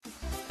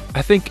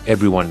I think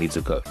everyone needs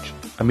a coach.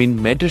 I mean,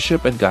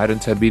 mentorship and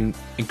guidance have been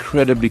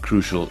incredibly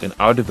crucial in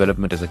our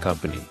development as a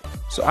company.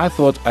 So I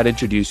thought I'd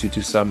introduce you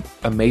to some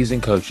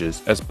amazing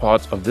coaches as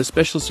part of this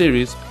special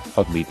series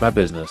of Meet My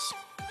Business.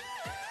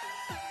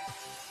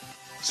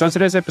 So in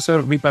today's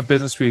episode of Meet My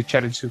Business, we're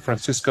chatting to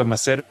Francisco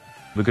Macedo.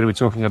 We're going to be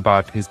talking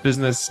about his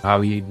business,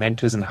 how he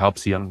mentors and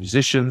helps young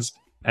musicians,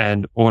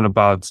 and all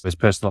about his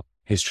personal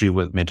history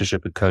with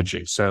mentorship and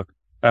coaching. So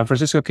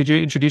Francisco, could you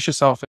introduce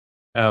yourself,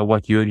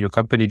 what you and your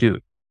company do?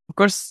 Of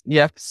course,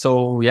 yeah.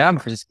 So I'm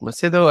Francisco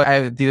Macedo.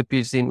 I did a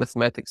PhD in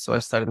mathematics, so I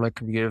started my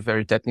career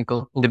very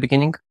technical in the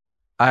beginning.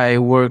 I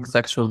worked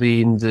actually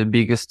in the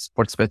biggest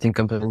sports betting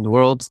company in the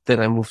world. Then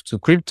I moved to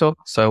crypto.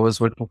 So I was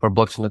working for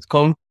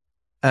blockchain.com.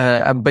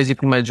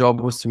 Basically, my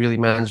job was to really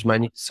manage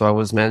money. So I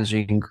was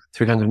managing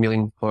 300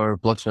 million for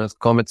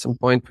blockchain.com at some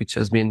point, which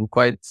has been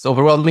quite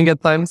overwhelming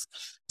at times.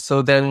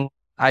 So then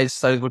I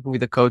started working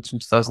with a coach in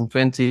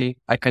 2020.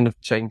 I kind of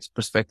changed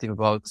perspective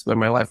about where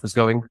my life was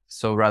going.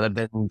 So rather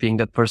than being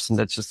that person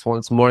that just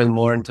wants more and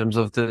more in terms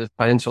of the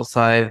financial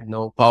side,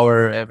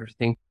 power,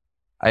 everything,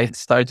 I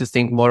started to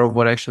think more of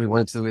what I actually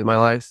wanted to do with my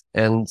life.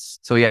 And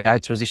so, I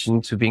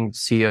transitioned to being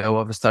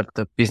CEO of a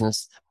startup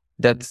business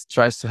that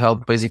tries to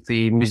help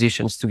basically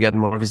musicians to get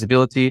more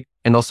visibility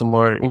and also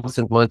more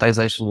instant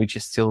monetization, which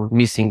is still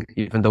missing,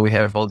 even though we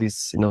have all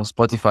these,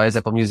 Spotify,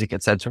 Apple Music,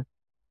 etc.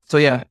 So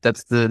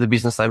that's the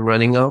business I'm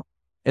running now.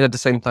 And at the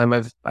same time,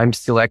 I'm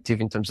still active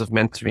in terms of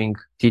mentoring,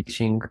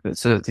 teaching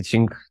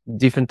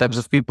different types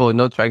of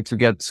people, trying to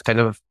get kind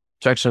of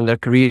traction in their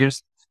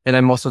careers. And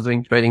I'm also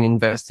doing trading and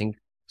investing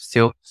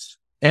still.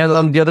 And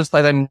on the other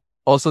side, I'm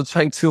also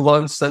trying to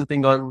launch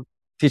something on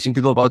teaching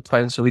people about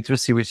financial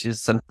literacy, which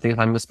is something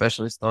I'm a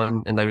specialist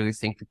on. And I really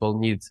think people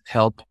need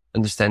help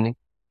understanding.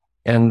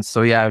 And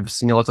so, I've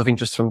seen a lot of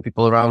interest from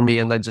people around me,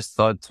 and I just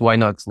thought, why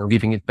not,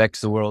 giving it back to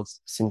the world,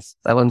 since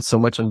I learned so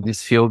much on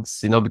these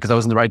fields, because I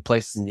was in the right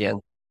place in the end.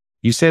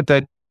 You said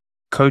that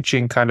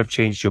coaching kind of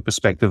changed your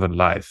perspective on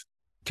life.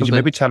 Could you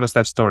maybe tell us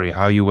that story,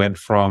 how you went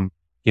from,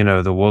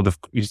 the world of,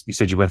 you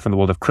said you went from the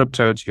world of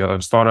crypto to your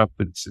own startup.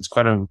 It's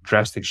quite a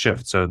drastic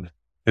shift. So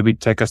maybe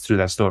take us through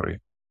that story.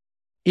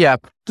 Yeah.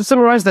 To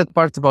summarize that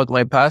part about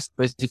my past,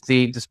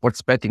 basically the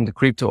sports betting, the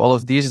crypto, all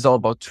of this is all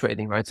about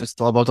trading, right? So it's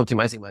all about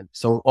optimizing money.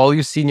 So all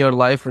you see in your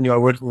life when you are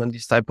working on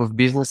this type of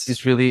business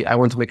is really, I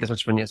want to make as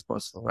much money as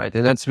possible, right?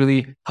 And that's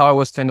really how I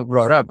was kind of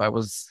brought up. I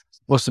was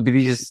supposed to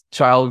be this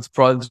child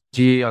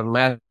prodigy on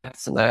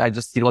maths, and I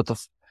just did a lot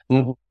of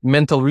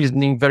mental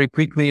reasoning very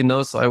quickly,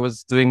 so I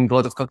was doing a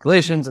lot of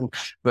calculations, and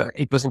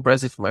it was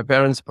impressive for my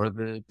parents, for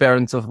the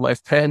parents of my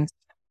friends.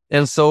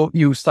 And so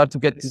you start to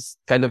get these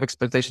kind of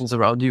expectations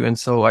around you. And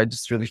so I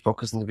just really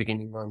focused in the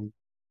beginning on,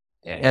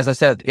 as I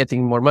said,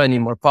 getting more money,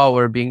 more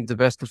power, being the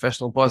best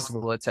professional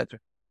possible, etc.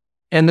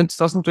 And in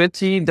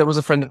 2020, there was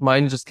a friend of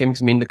mine who just came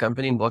to me in the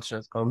company in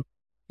blockchain.com.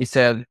 He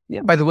said,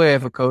 by the way, I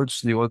have a coach.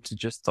 Do you want to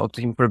just talk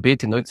to him for a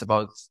bit? It's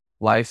about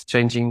life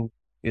changing,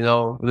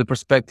 the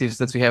perspectives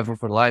that we have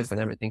for life and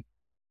everything.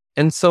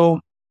 And so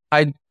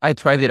I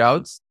tried it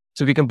out.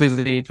 To be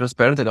completely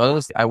transparent and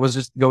honest, I was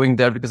just going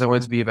there because I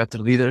wanted to be a better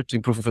leader, to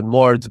improve even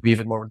more, to be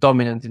even more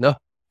dominant,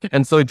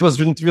 And so it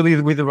wasn't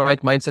really with the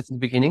right mindset in the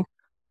beginning.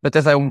 But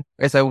as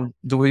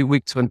the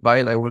weeks went by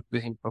and I worked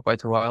with him for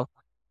quite a while,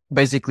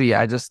 basically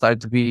I just started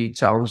to be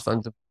challenged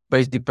on the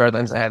basic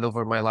paradigms I had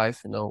over my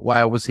life, why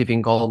I was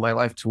giving all my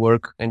life to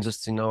work and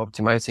just,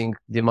 optimizing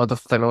the amount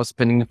of time I was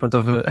spending in front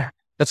of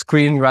a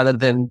screen rather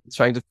than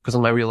trying to focus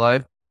on my real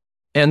life.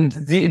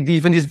 And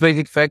even this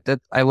basic fact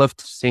that I love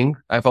to sing,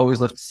 I've always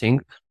loved to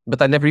sing,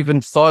 but I never even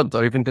thought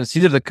or even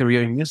considered a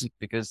career in music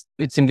because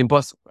it seemed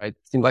impossible, right?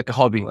 It seemed like a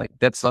hobby, like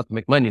that's not to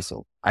make money.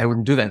 So I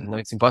wouldn't do that.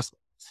 It's impossible.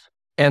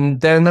 And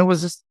then I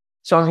was just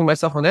challenging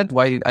myself on that,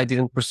 why I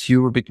didn't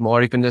pursue a bit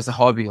more, even as a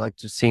hobby, like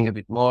to sing a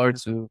bit more,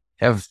 to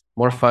have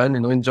more fun,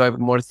 enjoy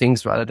more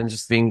things rather than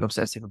just being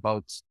obsessive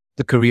about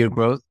the career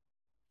growth.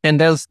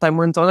 And as time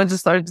went on, I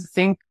just started to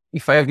think,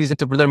 if I have this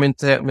entrepreneur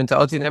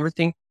mentality and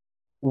everything,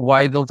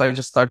 why don't I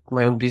just start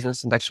my own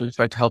business and actually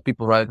try to help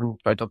people rather than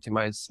try to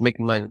optimize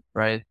making money,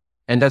 right?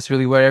 And that's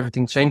really where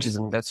everything changes.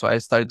 And that's why I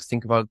started to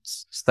think about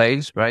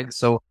stage, right?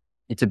 So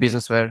it's a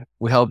business where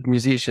we help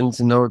musicians,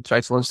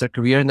 try to launch their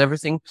career and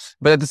everything.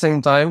 But at the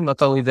same time,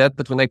 not only that,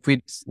 but when I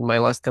quit my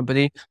last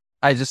company,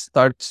 I just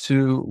start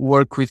to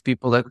work with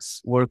people that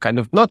were kind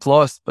of not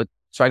lost, but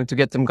trying to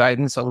get them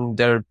guidance on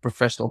their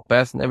professional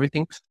path and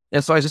everything.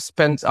 And so I just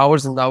spent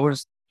hours and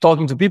hours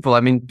talking to people.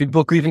 I mean,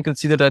 people could even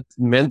consider that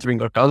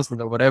mentoring or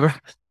counseling or whatever.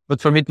 But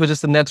for me, it was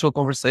just a natural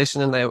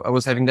conversation. And I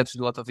was having that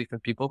with a lot of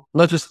different people,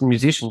 not just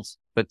musicians,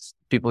 but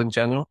people in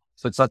general.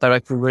 So it's not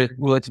directly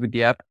related with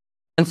the app.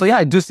 And so,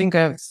 I do think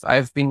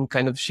I've been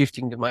kind of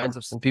shifting the minds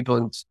of some people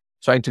and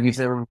trying to give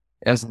them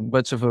as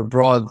much of a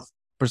broad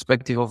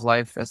perspective of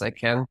life as I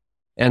can.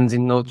 And,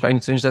 trying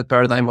to change that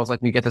paradigm of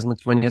let me get as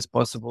much money as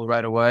possible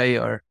right away,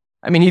 or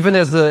I mean, even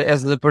as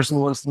a person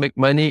who wants to make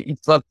money,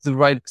 it's not the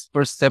right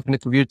first step in a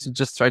career to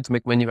just try to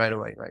make money right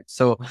away, right?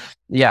 So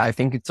yeah, I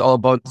think it's all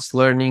about just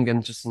learning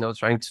and just,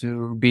 trying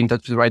to be in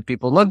touch with the right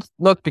people.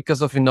 Not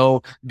because of,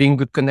 being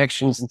good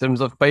connections in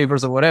terms of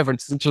favors or whatever.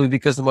 It's literally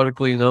because the more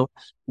people you know,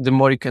 the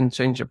more you can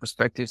change your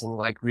perspectives and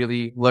like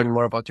really learn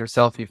more about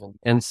yourself even.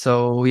 And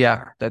so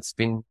yeah, that's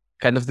been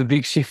kind of the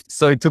big shift.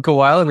 So it took a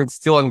while and it's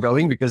still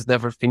ongoing because it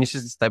never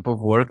finishes this type of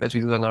work that we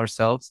do on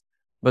ourselves.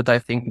 But I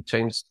think it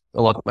changed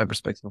a lot of my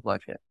perspective of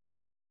life. Yeah.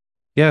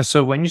 Yeah.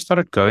 So when you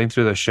started going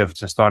through the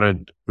shifts and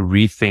started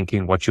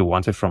rethinking what you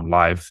wanted from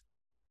life,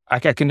 I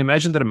can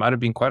imagine that it might have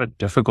been quite a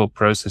difficult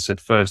process at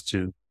first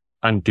to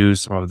undo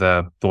some of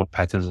the thought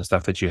patterns and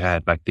stuff that you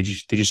had. Like, did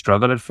you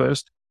struggle at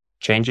first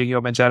changing your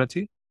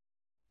mentality?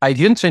 I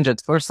didn't change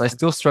at first. I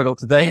still struggle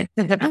today.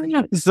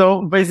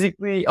 So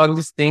basically on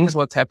these things,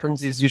 what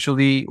happens is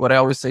usually what I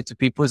always say to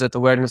people is that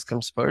awareness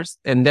comes first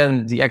and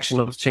then the action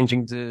of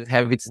changing the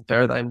habits and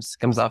paradigms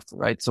comes after,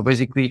 right? So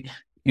basically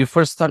you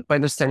first start by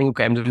understanding,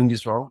 okay, I'm doing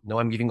this wrong. No,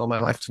 I'm giving all my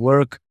life to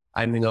work.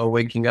 I'm,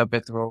 waking up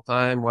at the wrong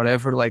time,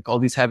 whatever, like all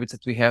these habits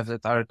that we have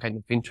that are kind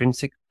of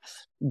intrinsic.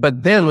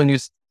 But then when you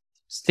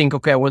think,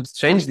 okay, I want to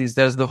change this,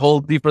 there's the whole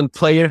different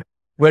player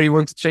where you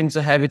want to change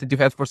the habit that you've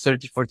had for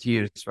 30, 40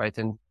 years, right?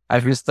 And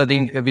I've been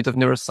studying a bit of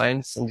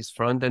neuroscience on this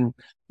front. And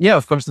yeah,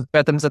 of course, the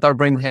patterns that our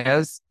brain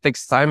has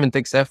takes time and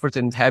takes effort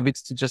and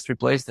habits to just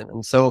replace them.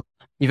 And so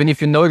even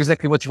if you know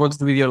exactly what you want to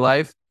do with your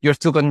life, you're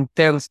still going to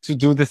tend to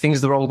do the things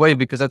the wrong way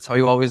because that's how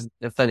you always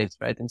have done it,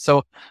 right? And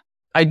so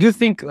I do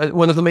think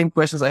one of the main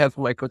questions I had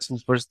for my coach in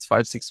the first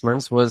 5, 6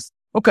 months was,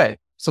 okay,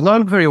 so now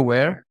I'm very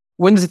aware.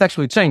 When does it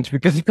actually change?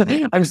 Because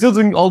I'm still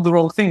doing all the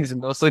wrong things,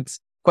 So it's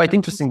quite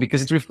interesting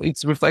because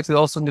it's reflected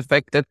also in the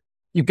fact that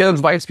you can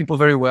advise people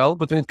very well,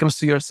 but when it comes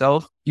to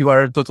yourself, you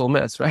are a total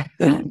mess, right?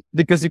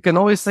 Because you can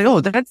always say,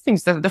 oh, that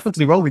thing's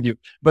definitely wrong with you.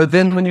 But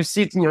then when you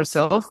see it in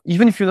yourself,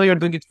 even if you know you're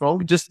doing it wrong,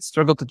 you just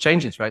struggle to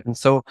change it, right? And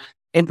so,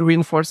 and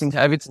reinforcing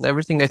habits and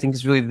everything, I think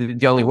is really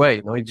the only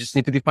way. You just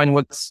need to define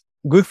what's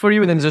good for you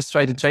and then just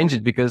try to change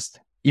it because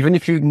even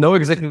if you know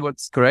exactly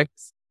what's correct,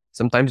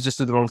 sometimes you just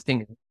do the wrong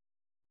thing.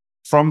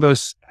 From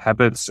those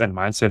habits and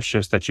mindset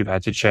shifts that you've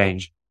had to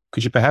change,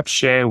 could you perhaps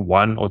share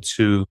one or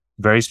two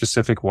very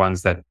specific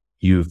ones that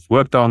you've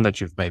worked on that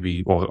you've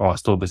maybe or are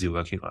still busy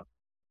working on?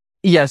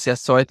 Yes.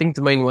 So I think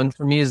the main one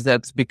for me is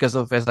that because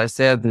of, as I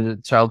said, the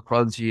child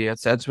prodigy,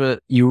 etc.,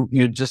 you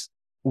just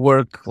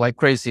work like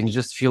crazy and you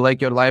just feel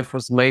like your life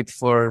was made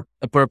for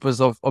a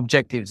purpose of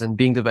objectives and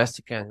being the best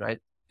you can, right?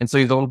 And so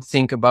you don't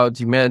think about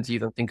humanity, you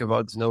don't think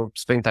about,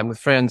 spending time with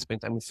friends,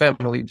 spending time with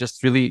family,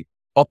 just really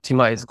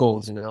optimize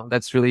goals,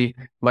 that's really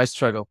my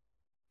struggle.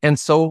 And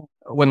so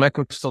when my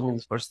coach told me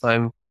the first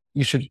time,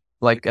 you should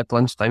like at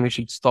lunchtime, you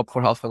should stop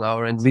for half an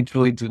hour and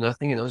literally do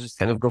nothing, just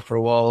kind of go for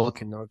a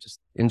walk, just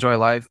enjoy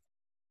life,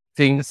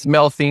 things,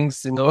 smell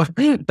things,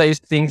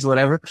 taste things,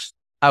 whatever.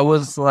 I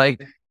was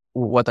like,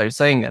 what are you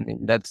saying? I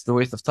mean, that's the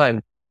waste of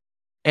time.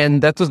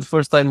 And that was the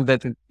first time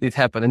that it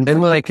happened. And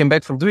then when I came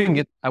back from doing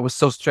it, I was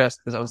so stressed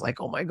because I was like,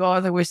 oh my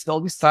God, I wasted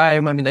all this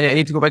time. I mean, I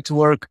need to go back to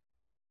work.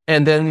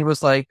 And then he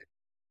was like,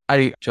 are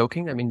you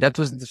joking? I mean, that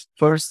was the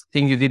first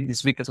thing you did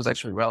this week that was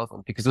actually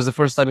relevant because it was the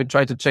first time you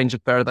tried to change a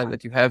paradigm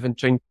that you have and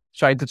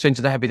tried to change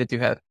the habit that you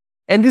have.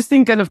 And this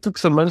thing kind of took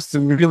some months to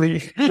really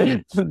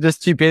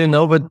just chip in,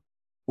 but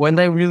when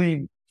I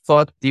really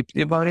thought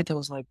deeply about it, I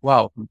was like,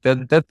 wow,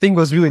 that thing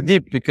was really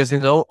deep because,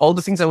 all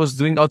the things I was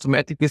doing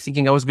automatically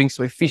thinking I was being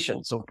so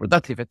efficient, so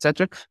productive,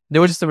 etc. They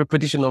were just a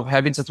repetition of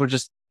habits that were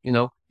just,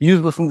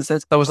 useless in the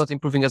sense that I was not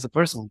improving as a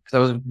person because I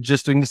was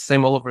just doing the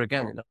same all over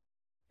again,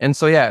 And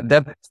so, yeah,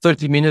 that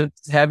 30-minute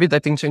habit, I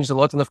think changed a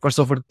lot. And of course,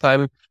 over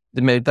time,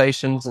 the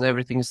meditations and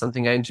everything is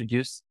something I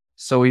introduced.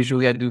 So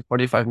usually I do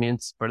 45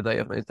 minutes per day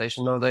of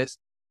meditation nowadays.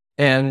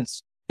 And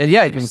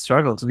yeah, it was a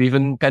struggle to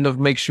even kind of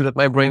make sure that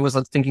my brain was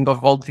not thinking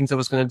of all the things I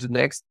was going to do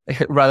next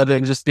rather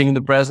than just being in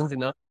the present,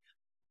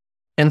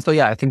 And so,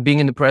 yeah, I think being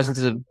in the present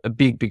is a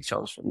big, big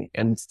challenge for me.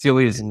 And it still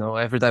is,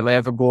 every time I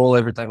have a goal,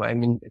 every time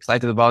I'm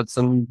excited about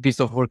some piece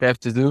of work I have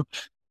to do,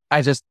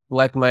 I just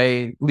leave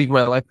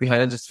my life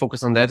behind and just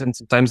focus on that. And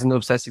sometimes in an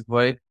obsessive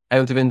way, I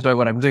don't even enjoy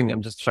what I'm doing.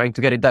 I'm just trying to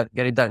get it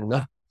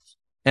done,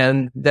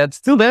 And that's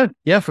still there.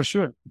 Yeah, for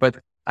sure. But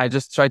I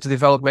just try to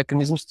develop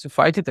mechanisms to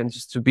fight it and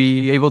just to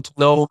be able to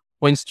know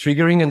when it's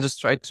triggering and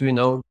just try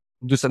to,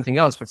 do something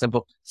else. For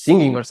example,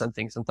 singing or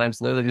something. Sometimes,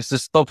 that you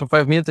just stop for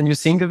 5 minutes and you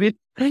sing a bit.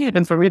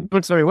 And for me, it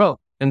works very well.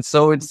 And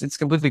so it's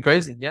completely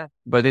crazy. Yeah.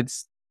 But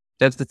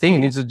that's the thing. You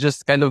need to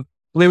just kind of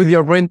play with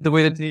your brain the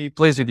way that he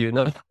plays with you,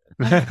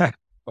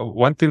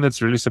 One thing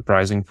that's really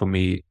surprising for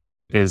me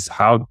is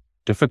how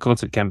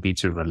difficult it can be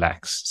to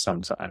relax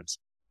sometimes.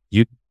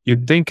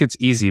 You'd think it's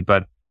easy,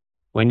 but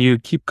when you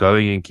keep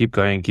going and keep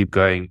going and keep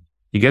going,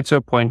 you get to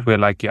a point where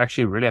like you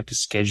actually really have to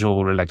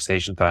schedule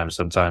relaxation time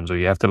sometimes, or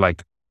you have to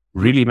like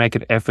really make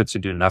an effort to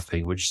do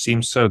nothing, which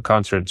seems so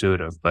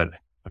counterintuitive, but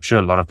I'm sure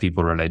a lot of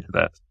people relate to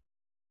that.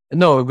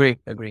 No, agree.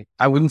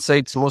 I wouldn't say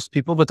it's most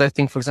people, but I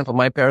think, for example,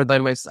 my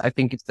paradigm is, I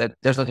think it's that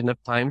there's not enough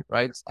time,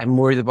 right? I'm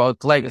worried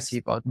about legacy,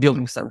 about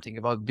building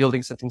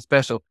something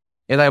special.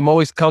 And I'm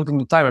always counting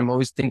the time. I'm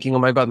always thinking, oh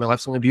my God, my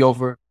life's going to be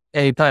over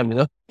anytime, you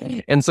know?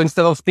 And so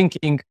instead of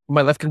thinking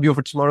my life can be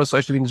over tomorrow, so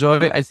I should enjoy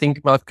it, I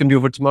think my life can be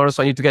over tomorrow,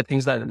 so I need to get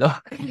things done, you know?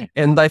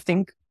 And I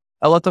think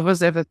a lot of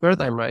us have that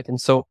paradigm, right? And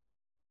so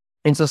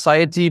in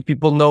society,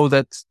 people know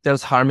that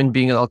there's harm in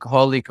being an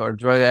alcoholic or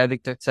drug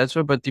addict,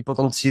 etc., but people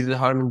don't see the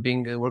harm in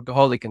being a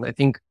workaholic. And I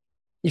think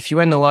if you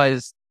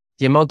analyze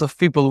the amount of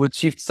people who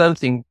achieved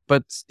something,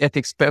 but at the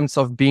expense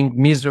of being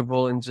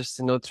miserable and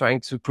just, trying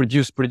to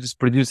produce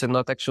and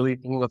not actually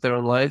thinking of their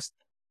own lives.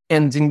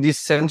 And in this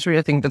century,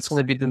 I think that's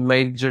going to be the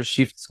major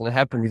shift that's going to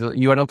happen.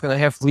 You are not going to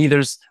have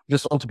leaders who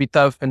just want to be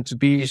tough and to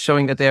be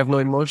showing that they have no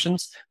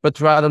emotions, but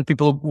rather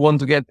people who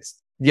want to get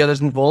the others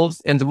involved.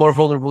 And the more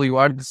vulnerable you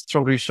are, the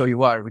stronger you show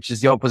you are, which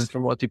is the opposite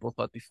from what people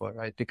thought before,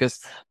 right?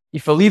 Because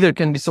if a leader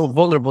can be so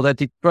vulnerable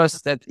that it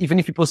trusts that even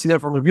if people see their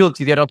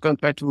vulnerability, they're not going to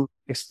try to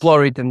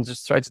explore it and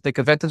just try to take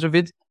advantage of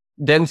it,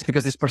 then it's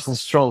because this person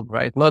is strong,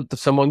 right? Not that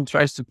someone who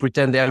tries to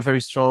pretend they are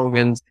very strong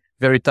and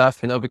very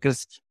tough,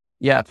 because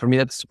yeah, for me,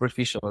 that's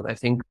superficial. And I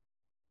think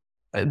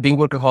being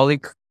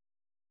workaholic,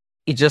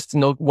 it's just,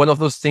 one of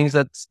those things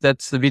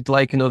that's a bit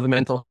like, the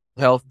mental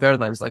health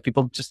paradigms. Like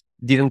people just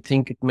didn't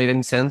think it made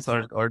any sense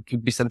or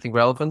could be something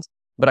relevant.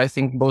 But I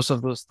think both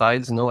of those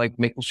sides, like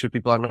making sure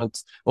people are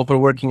not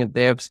overworking and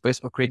they have space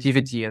for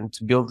creativity and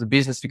to build the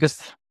business.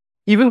 Because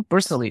even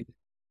personally,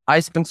 I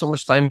spend so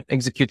much time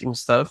executing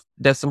stuff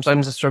that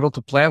sometimes I struggle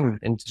to plan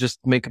and to just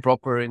make a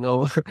proper,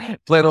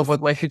 plan of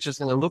what my future is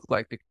going to look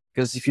like.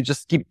 Because if you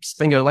just keep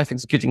spending your life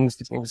executing,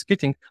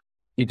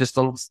 you just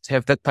don't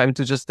have that time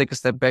to just take a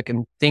step back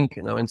and think,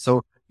 And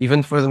so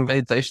even for the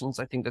meditations,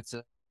 I think that's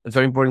a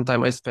very important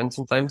time I spend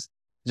sometimes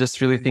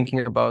just really thinking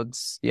about,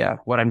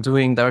 what I'm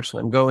doing, direction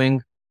I'm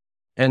going.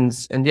 And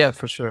yeah,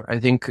 for sure. I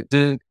think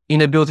the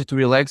inability to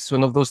relax is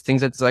one of those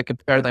things that's like a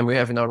paradigm we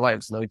have in our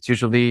lives. It's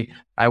usually,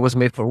 I was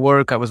made for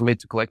work. I was made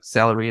to collect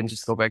salary and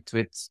just go back to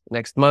it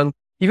next month.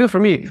 Even for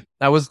me,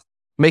 I was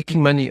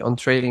making money on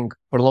trading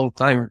for a long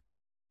time.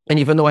 And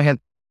even though I had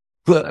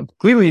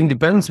clearly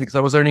independence because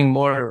I was earning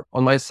more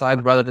on my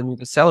side rather than with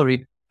the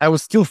salary, I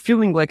was still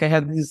feeling like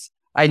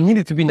I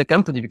needed to be in the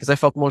company because I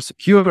felt more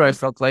secure. I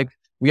felt like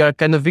we are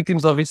kind of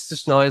victims of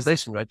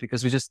institutionalization, right?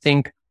 Because we just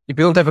think if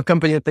we don't have a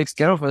company that takes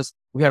care of us,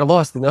 we are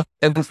lost,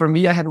 And for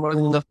me, I had more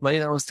than enough money.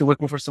 And I was still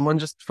working for someone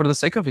just for the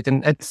sake of it.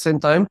 And at the same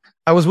time,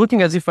 I was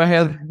working as if I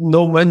had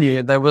no money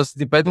and I was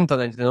dependent on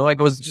it, Like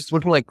I was just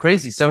working like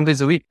crazy 7 days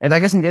a week. And I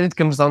guess in the end, it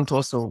comes down to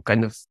also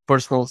kind of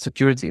personal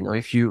security.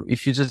 If you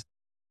just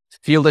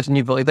feel that you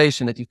need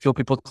validation, that you feel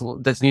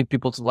that you need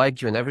people to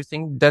like you and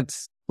everything,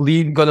 that's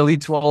gonna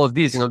lead to all of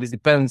this, this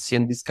dependency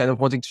and this kind of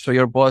wanting to show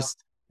your boss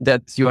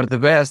that you are the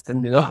best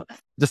and,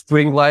 just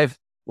doing life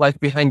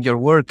behind your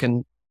work.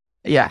 And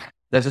yeah,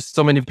 there's just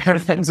so many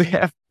paradigms we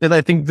have that I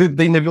think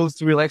the inability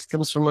to relax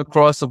comes from a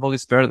cross of all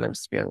these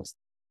paradigms, to be honest.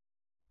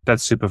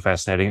 That's super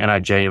fascinating. And I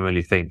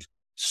genuinely think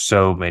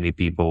so many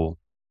people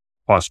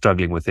are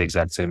struggling with the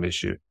exact same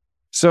issue.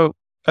 So,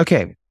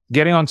 okay,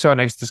 getting on to our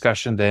next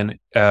discussion then,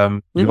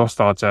 your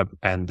startup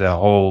and the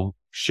whole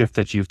shift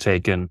that you've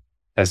taken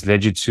has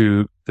led you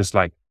to this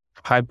like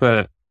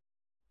hyper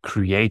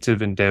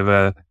creative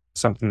endeavor,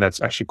 something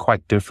that's actually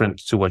quite different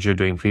to what you're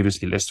doing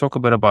previously. Let's talk a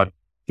bit about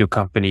your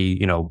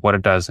company, what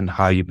it does and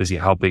how you're busy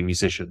helping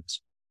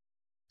musicians.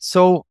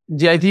 So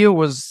the idea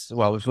was,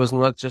 it was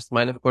not just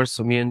mine, of course.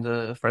 So me and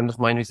a friend of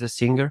mine who's a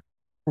singer,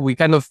 we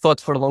kind of thought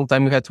for a long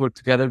time we had to work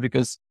together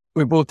because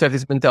we both have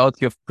this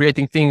mentality of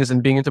creating things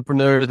and being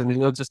entrepreneurs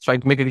and, just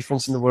trying to make a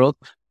difference in the world.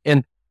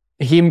 And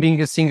him being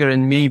a singer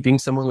and me being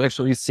someone who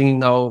actually is singing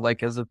now,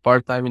 like as a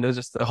part-time,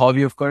 just a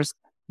hobby, of course,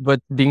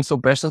 but being so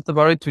passionate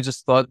about it, we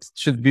just thought it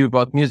should be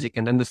about music.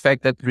 And then the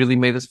fact that really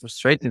made us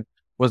frustrated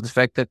was the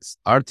fact that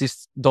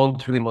artists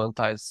don't really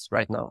monetize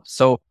right now.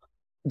 So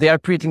they are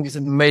creating these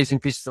amazing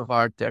pieces of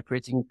art. They're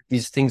creating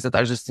these things that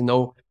are just,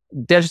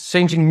 they're just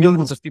changing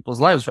millions of people's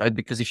lives, right?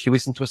 Because if you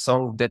listen to a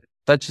song that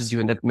touches you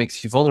and that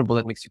makes you vulnerable,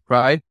 that makes you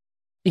cry,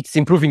 it's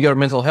improving your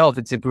mental health.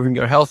 It's improving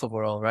your health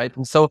overall, right?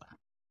 And so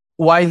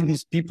why do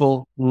these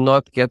people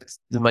not get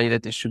the money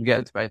that they should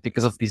get, right?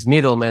 Because of these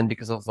middlemen,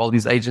 because of all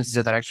these agencies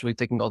that are actually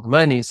taking all the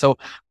money. So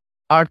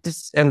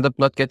artists end up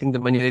not getting the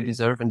money they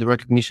deserve and the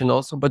recognition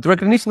also. But the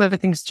recognition, I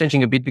think, is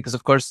changing a bit because,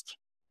 of course,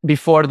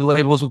 before the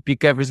labels would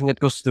pick everything that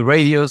goes to the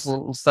radios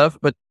and stuff.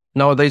 But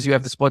nowadays you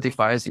have the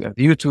Spotifys, you have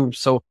the YouTube.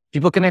 So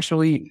people can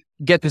actually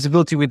get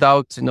visibility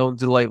without,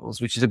 the labels,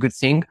 which is a good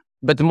thing.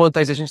 But the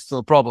monetization is still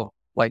a problem.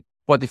 Like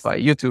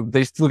Spotify, YouTube,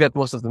 they still get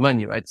most of the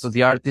money, right? So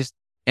the artist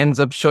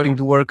ends up showing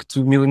the work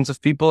to millions of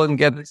people and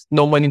gets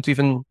no money to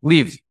even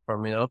live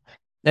from, And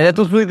that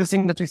was really the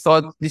thing that we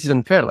thought, this is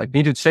unfair. Like, we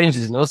need to change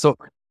this, So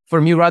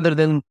for me, rather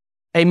than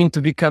aiming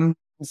to become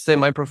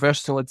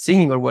semi-professional at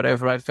singing or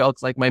whatever, I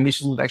felt like my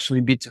mission would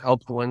actually be to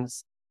help the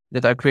ones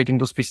that are creating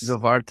those pieces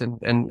of art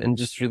and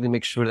just really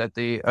make sure that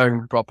they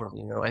earn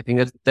properly. I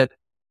think that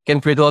can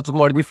create a lot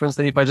more difference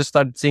than if I just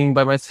started singing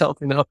by myself,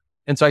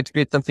 and try to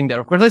create something there.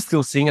 Of course, I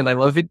still sing and I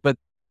love it, but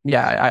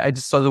yeah, I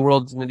just saw the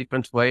world in a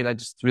different way. And I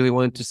just really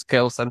wanted to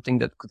scale something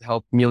that could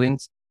help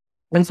millions.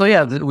 And so,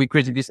 yeah, we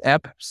created this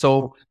app.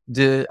 So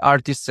the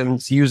artists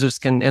and users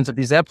can enter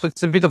this app. So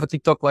it's a bit of a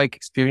TikTok-like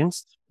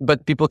experience,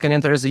 but people can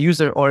enter as a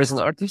user or as an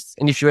artist.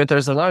 And if you enter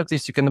as an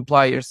artist, you can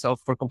apply yourself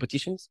for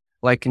competitions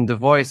like in The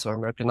Voice or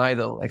American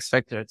Idol, X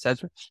Factor,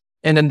 etc.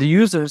 And then the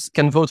users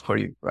can vote for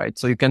you, right?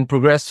 So you can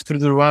progress through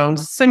the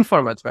rounds, same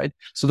format, right?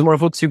 So the more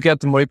votes you get,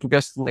 the more you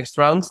progress to the next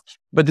rounds.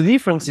 But the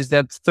difference is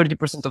that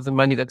 30% of the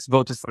money that's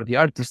voted for the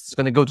artist is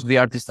going to go to the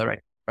artist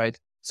direct, right?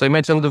 So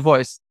imagine The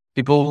Voice.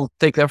 People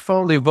take their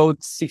phone, they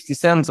vote 60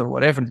 cents or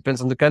whatever,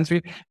 depends on the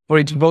country. For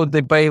each vote,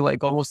 they pay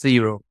like almost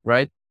 €1,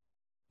 right?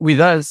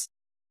 With us,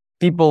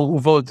 people who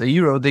vote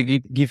 €1, they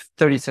give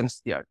 30 cents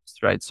to the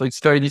artist, right? So it's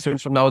very different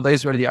from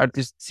nowadays where the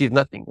artist sees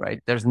nothing, right?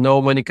 There's no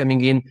money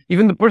coming in.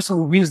 Even the person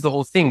who wins the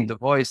whole thing, The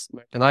Voice,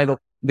 American Idol,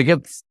 they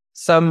get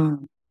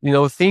some,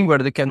 thing where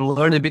they can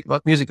learn a bit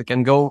about music. They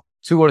can go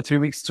 2 or 3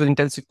 weeks to an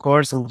intensive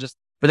course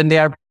but then they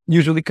are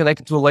usually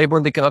connected to a label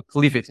and they cannot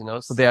leave it,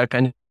 So they are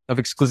kind of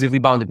exclusively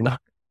bounded,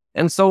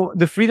 And so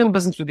the freedom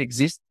doesn't really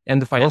exist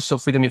and the financial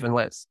freedom even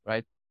less,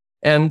 right?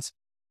 And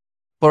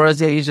for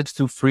us, it's just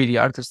to free the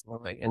artists.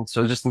 And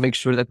so just to make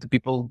sure that the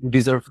people who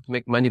deserve to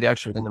make money, they're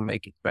actually going to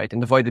make it, right?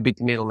 And avoid the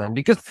big middleman,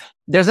 because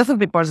there's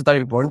definitely parts that are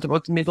important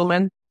about the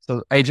middleman.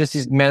 So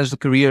agencies manage the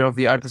career of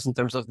the artist in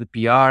terms of the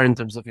PR, in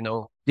terms of,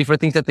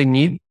 different things that they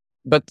need.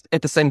 But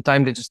at the same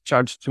time, they just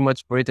charge too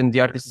much for it and the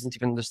artist doesn't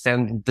even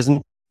understand,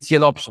 doesn't see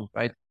an option,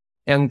 right?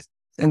 And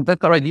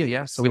that's our idea.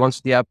 Yeah. So we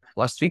launched the app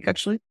last week,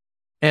 actually.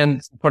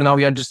 And for now,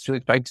 we are just really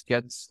trying to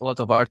get a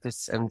lot of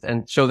artists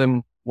and show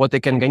them what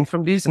they can gain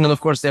from this. And then, of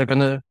course, they're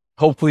going to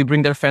hopefully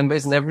bring their fan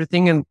base and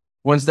everything. And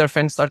once their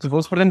fans start to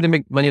vote for them, they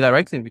make money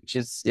directly, which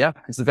is,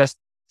 it's the best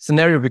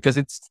scenario because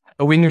it's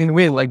a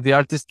win-win-win. Like the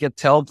artist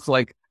gets helped,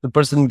 like the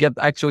person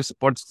actually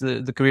supports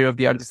the career of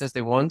the artist as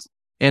they want.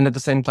 And at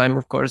the same time,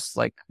 of course,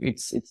 like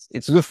it's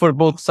good for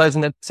both sides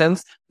in that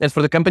sense and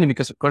for the company,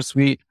 because of course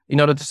in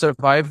order to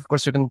survive, of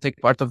course, you're going to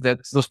take part of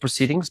those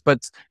proceedings,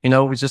 but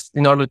we just,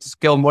 in order to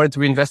scale more, to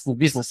reinvest in the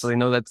business. So,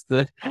 that's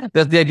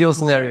the ideal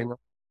scenario.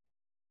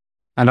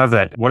 I love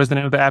that. What is the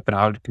name of the app and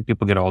how can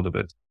people get a hold of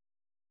it?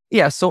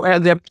 Yeah. So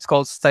the app is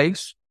called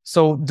Stage.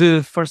 So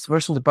the first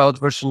version, the pilot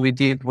version we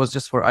did was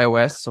just for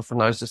iOS. So for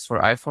now it's just for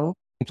iPhone.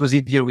 It was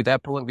easier with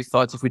Apple, and we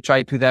thought if we try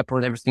it with Apple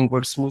and everything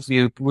works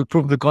smoothly, we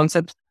prove the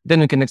concept, then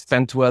we can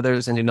expand to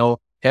others and,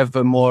 have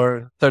a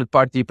more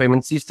third-party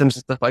payment systems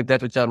and stuff like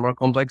that, which are more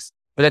complex.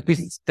 But at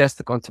least test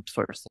the concept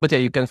first. But yeah,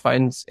 you can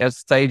find as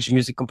Stage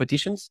music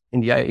competitions in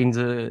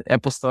the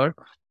Apple Store.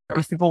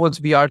 If people want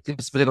to be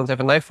artists but they don't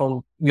have an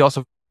iPhone, we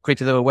also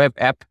created a web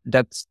app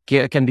that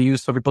can be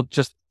used for people to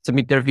just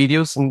submit their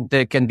videos and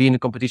they can be in a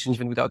competition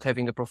even without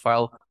having a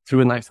profile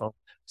through an iPhone.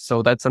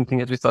 So that's something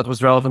that we thought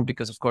was relevant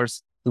because, of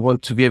course, we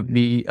want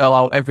to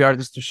allow every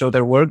artist to show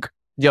their work.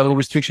 The only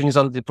restriction is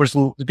on the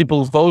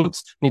people who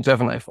vote need to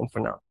have an iPhone for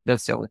now.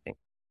 That's the only thing.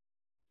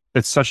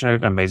 It's such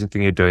an amazing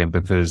thing you're doing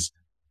because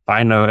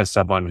I know as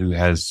someone who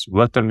has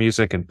worked on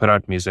music and put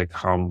out music,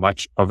 how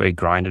much of a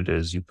grind it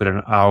is. You put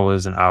in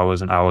hours and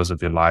hours and hours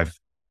of your life,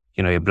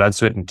 your blood,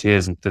 sweat and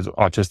tears into this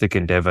artistic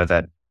endeavor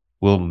that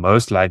will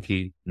most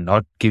likely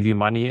not give you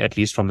money, at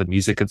least from the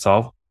music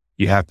itself.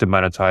 You have to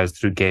monetize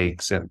through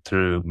gigs and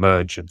through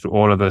merch and through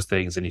all of those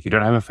things. And if you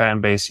don't have a fan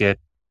base yet,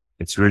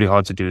 it's really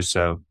hard to do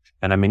so.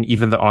 And I mean,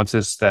 even the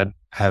artists that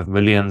have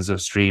millions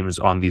of streams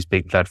on these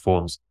big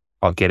platforms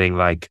are getting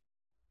like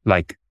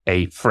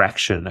a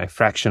fraction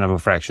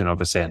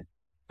of a cent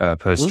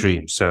per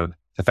stream. So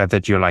the fact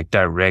that you're like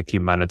directly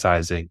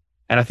monetizing,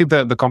 and I think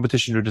the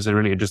competition route is a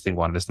really interesting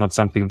one. It's not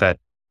something that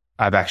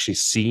I've actually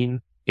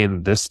seen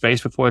in this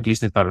space before, at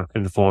least it's not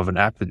in the form of an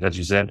app, as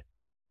you said,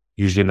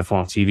 usually in the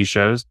form of TV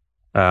shows.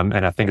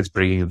 And I think it's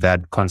bringing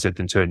that concept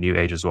into a new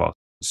age as well.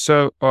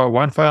 So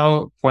one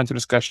final point of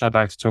discussion I'd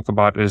like to talk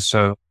about is,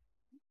 so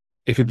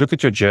if you look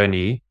at your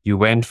journey, you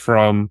went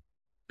from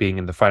being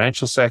in the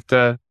financial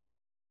sector,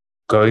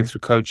 going through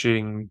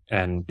coaching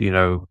and,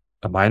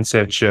 a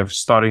mindset shift,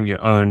 starting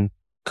your own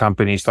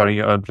company, starting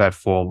your own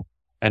platform.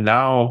 And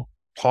now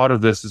part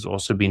of this has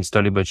also been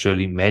slowly but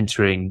surely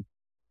mentoring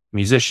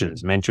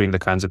musicians, mentoring the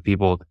kinds of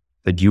people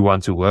that you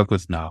want to work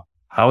with now.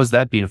 How has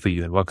that been for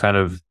you? And what kind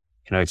of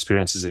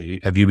experiences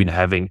have you been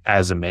having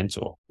as a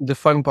mentor? The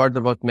fun part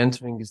about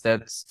mentoring is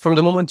that from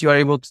the moment you are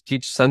able to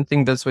teach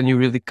something, that's when you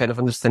really kind of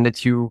understand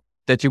that you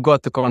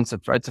got the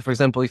concept, right? So for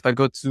example, if I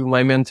go to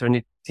my mentor and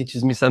it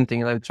teaches me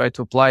something and I try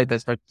to apply it, I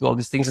start to do all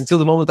these things until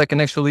the moment I can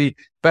actually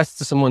pass it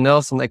to someone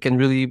else and I can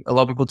really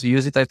allow people to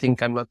use it, I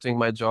think I'm not doing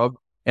my job.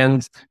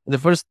 And the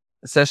first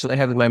session I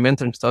had with my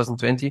mentor in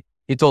 2020,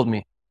 he told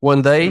me,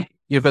 one day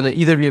you're going to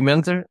either be a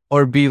mentor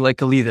or be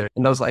like a leader.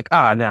 And I was like,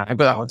 I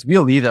want to be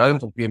a leader. I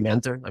don't want to be a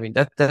mentor. I mean,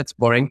 that's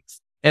boring.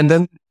 And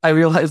then I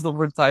realized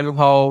over time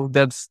how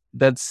that's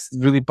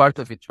really part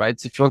of it, right?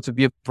 So if you want to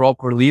be a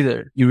proper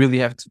leader, you really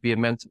have to be a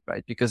mentor,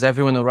 right? Because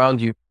everyone around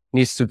you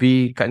needs to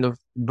be kind of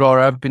brought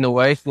up in a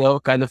way,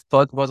 kind of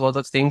taught about a lot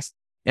of things.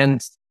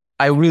 And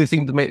I really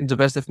think the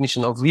best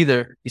definition of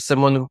leader is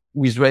someone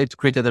who is ready to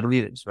create other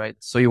leaders, right?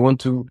 So you want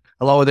to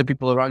allow other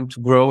people around to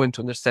grow and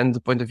to understand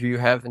the point of view you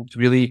have and to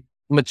really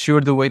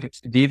mature the way that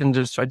you did and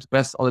just try to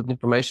pass all that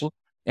information.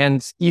 And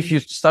if you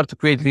start to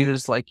create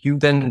leaders like you,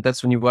 then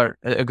that's when you are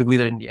a good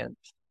leader in the end.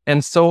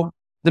 And so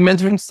the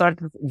mentoring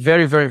started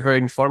very, very, very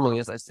informally,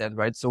 as I said,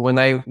 right? So when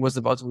I was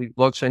about to leave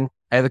blockchain,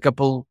 I had a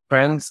couple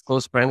friends,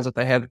 close friends that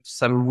I had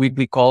some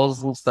weekly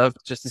calls and stuff,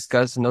 just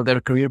discuss,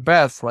 their career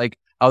path, like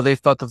how they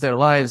thought of their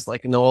lives,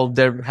 like, all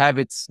their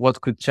habits,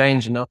 what could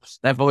change,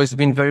 I've always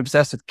been very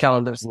obsessed with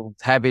calendars and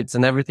habits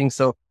and everything.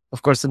 So of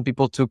course, some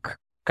people took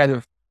kind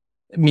of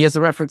me as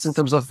a reference in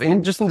terms of,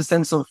 just in the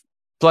sense of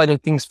planning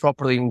things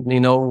properly,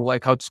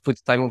 like how to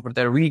split time over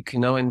their week,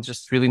 and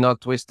just really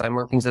not waste time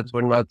on things that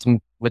were not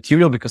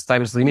material because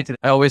time is limited.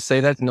 I always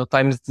say that,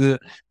 time is the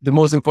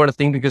most important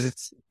thing because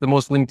it's the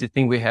most limited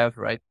thing we have,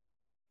 right?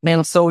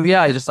 And so,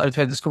 yeah, I just started to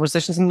have these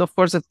conversations. And of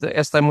course,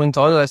 as time went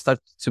on, I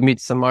started to meet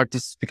some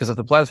artists because of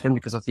the platform,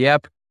 because of the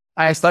app.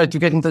 I started to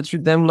get in touch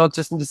with them, not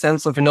just in the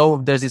sense of,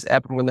 there's this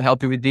app, I'm going to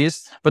help you with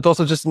this, but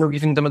also just,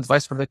 giving them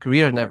advice for their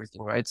career and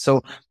everything, right?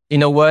 So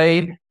in a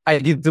way, I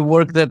did the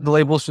work that the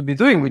label should be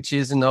doing, which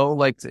is,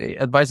 like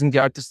advising the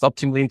artist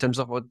optimally in terms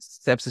of what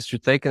steps they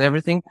should take and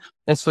everything.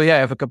 And so, yeah, I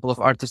have a couple of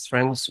artist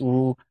friends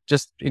who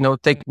just,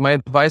 take my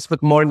advice,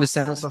 but more in the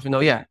sense of,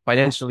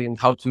 financially and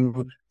how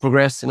to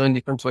progress, in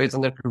different ways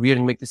on their career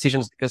and make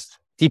decisions, because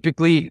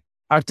typically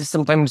artists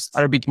sometimes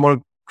are a bit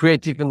more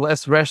creative and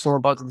less rational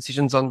about the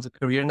decisions on the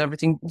career and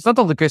everything. It's not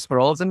all the case for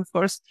all of them, of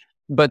course,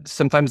 but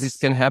sometimes this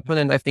can happen.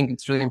 And I think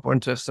it's really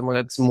important to have someone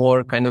that's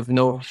more kind of,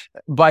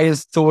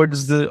 biased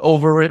towards the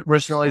over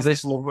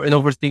rationalization and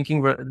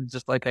overthinking,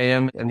 just like I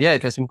am. And yeah,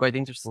 it has been quite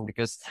interesting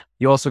because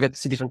you also get to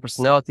see different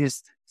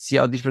personalities, see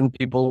how different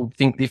people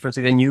think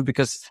differently than you.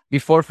 Because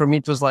before, for me,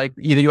 it was like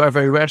either you are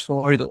very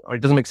rational or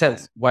it doesn't make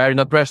sense. Why are you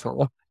not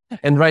rational?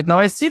 And right now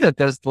I see that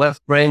there's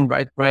left brain,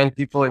 right brain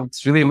people, and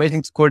it's really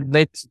amazing to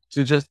coordinate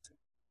to just,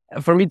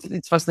 for me,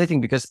 it's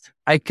fascinating because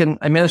I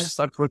managed to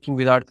start working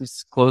with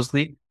artists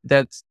closely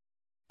that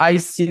I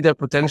see their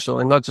potential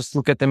and not just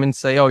look at them and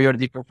say, oh, you're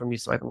different from me.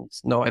 So I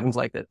don't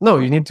like that. No,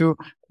 you need to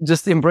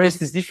just embrace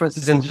these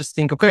differences and just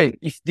think, okay,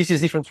 if this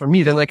is different from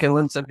me, then I can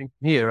learn something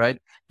from here.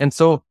 Right. And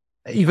so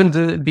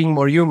even being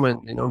more human,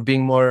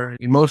 being more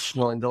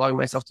emotional and allowing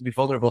myself to be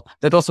vulnerable,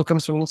 that also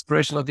comes from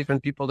inspiration of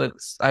different people that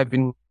I've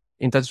been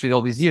in touch with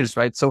all these years,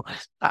 right? So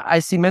I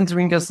see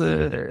mentoring as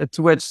a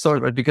two-edged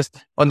sword, right? Because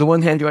on the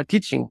one hand, you are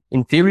teaching.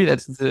 In theory,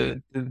 that's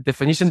the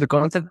definition, the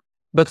concept.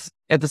 But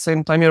at the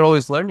same time, you're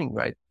always learning,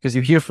 right? Because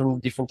you hear from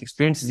different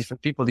experiences,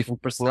 different people,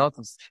 different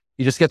personalities.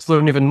 You just get to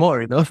learn even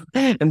more,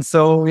 And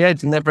so, yeah,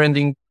 it's a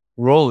never-ending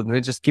role.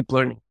 You just keep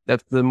learning.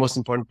 That's the most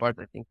important part,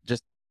 I think.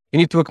 Just you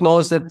need to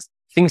acknowledge that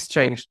things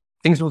change.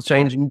 Things will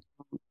change. And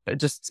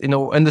just,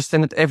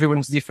 understand that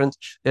everyone's different.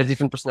 There's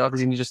different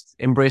personalities and you just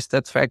embrace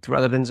that fact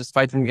rather than just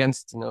fighting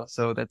against,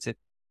 so that's it.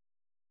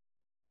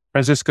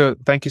 Francisco,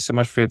 thank you so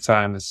much for your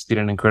time. It's been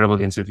an incredible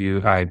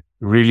interview. I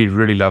really,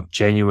 really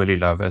genuinely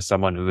love, as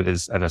someone who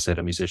is, as I said,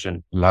 a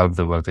musician, love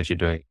the work that you're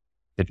doing.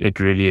 It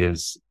really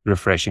is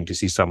refreshing to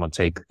see someone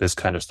take this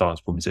kind of stance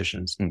for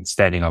musicians and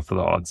standing up for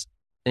the odds.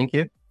 Thank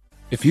you.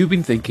 If you've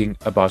been thinking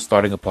about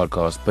starting a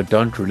podcast but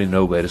don't really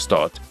know where to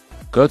start,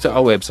 go to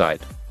our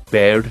website,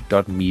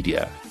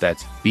 baird.media.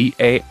 That's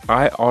BAIRD.media.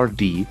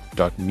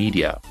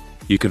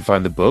 You can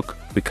find the book,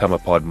 Become a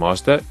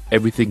Podmaster,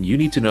 everything you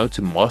need to know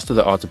to master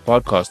the art of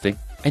podcasting.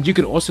 And you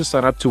can also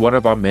sign up to one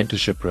of our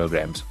mentorship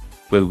programs,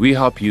 where we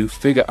help you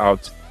figure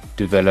out,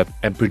 develop,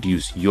 and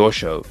produce your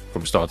show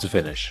from start to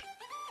finish.